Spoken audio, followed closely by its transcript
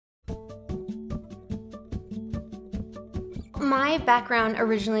My background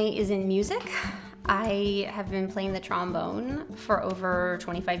originally is in music. I have been playing the trombone for over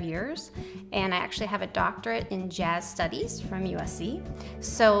 25 years, and I actually have a doctorate in jazz studies from USC.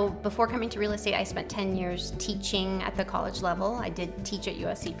 So before coming to real estate, I spent 10 years teaching at the college level. I did teach at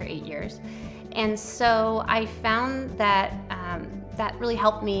USC for 8 years. And so I found that that really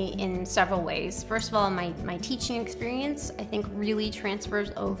helped me in several ways. First of all, my teaching experience, I think, really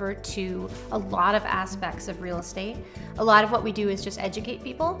transfers over to a lot of aspects of real estate. A lot of what we do is just educate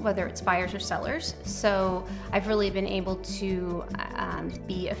people, whether it's buyers or sellers. So I've really been able to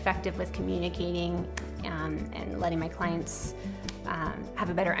be effective with communicating and letting my clients have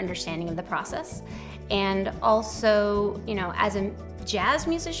a better understanding of the process. And also, you know, as a jazz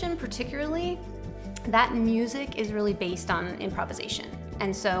musician particularly, that music is really based on improvisation.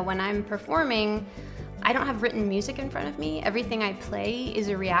 And so when I'm performing, I don't have written music in front of me. Everything I play is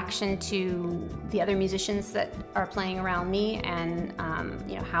a reaction to the other musicians that are playing around me and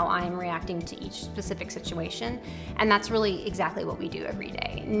you know, how I'm reacting to each specific situation. And that's really exactly what we do every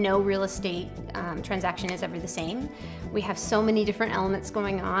day. No real estate transaction is ever the same. We have so many different elements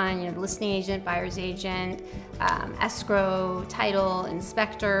going on, you know, the listing agent, buyer's agent, escrow, title,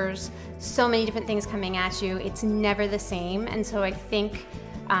 inspectors, so many different things coming at you. It's never the same. And so I think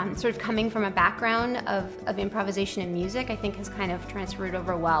sort of coming from a background of improvisation and music, I think has kind of transferred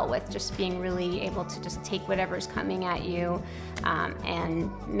over well with just being really able to just take whatever's coming at you and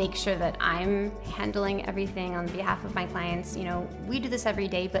make sure that I'm handling everything on behalf of my clients. You know, we do this every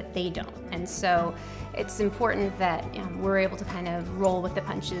day, but they don't. And so it's important that we're able to kind of roll with the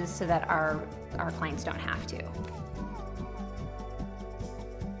punches so that our clients don't have to.